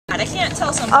I can't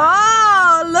tell sometimes.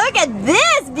 Oh, look at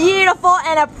this, beautiful,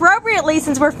 and appropriately,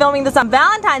 since we're filming this on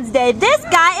Valentine's Day, this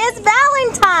guy is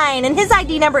Valentine, and his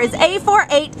ID number is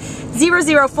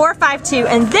A4800452,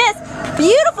 and this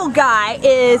beautiful guy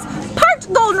is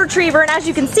part Golden Retriever, and as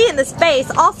you can see in this face,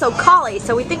 also Collie.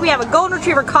 So we think we have a Golden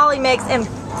Retriever Collie mix, and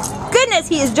goodness,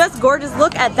 he is just gorgeous.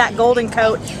 Look at that golden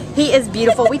coat. He is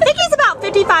beautiful. We think he's about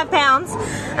 55 pounds,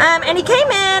 and he came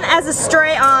in as a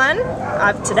stray on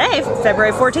today,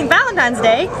 February 14th, Valentine's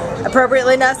Day,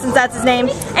 appropriately enough since that's his name,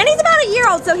 and he's about a year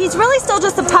old, so he's really still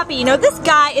just a puppy. You know, this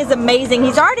guy is amazing.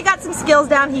 He's already got some skills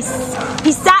down. He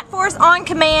sat for us on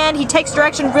command. He takes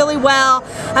direction really well.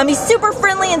 He's super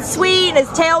friendly and sweet, and his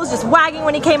tail was just wagging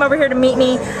when he came over here to meet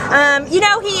me. You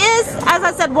know, he is, as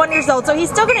I said, 1 year old, so he's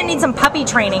still going to need some puppy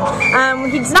training.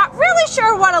 He's not really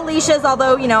sure what a leash is,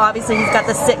 although, you know, obviously he's got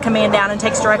the sit command down and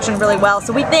takes direction really well.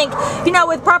 So we think, you know,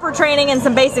 with proper training and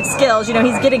some basic skills, you know,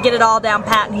 he's going to get it all down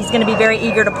pat, and he's going to be very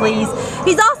eager to please.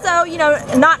 He's also, you know,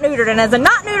 not neutered, and as a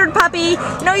not neutered puppy,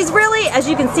 you know, he's really, as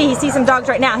you can see, he sees some dogs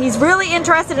right now. He's really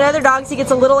interested in other dogs. He gets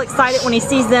a little excited when he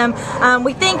sees them.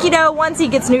 We think, you know, once he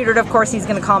gets neutered, of course, he's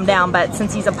going to calm down, but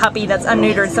since he's a puppy that's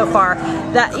unneutered so far,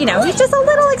 that, you know, he's just a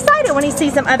little excited when he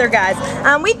sees some other guys.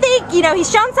 We think, you know,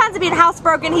 he's shown signs of being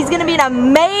housebroken. He's going to be an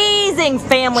amazing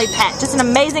family pet, just an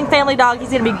amazing family dog. He's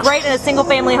going to be great in a single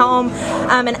family home,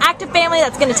 an active family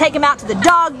that's going to take him out to the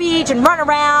dog beach and run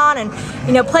around and,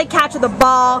 you know, play catch with the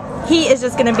ball. He is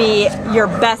just going to be your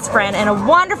best friend and a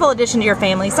wonderful addition to your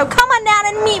family. So come on down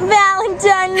and meet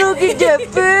Valentine. Look at the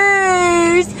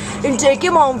face. And take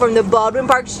him home from the Baldwin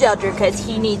Park shelter, because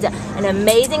he needs an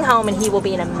amazing home, and he will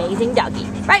be an amazing doggy.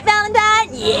 Right, Valentine?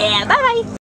 Yeah, bye-bye.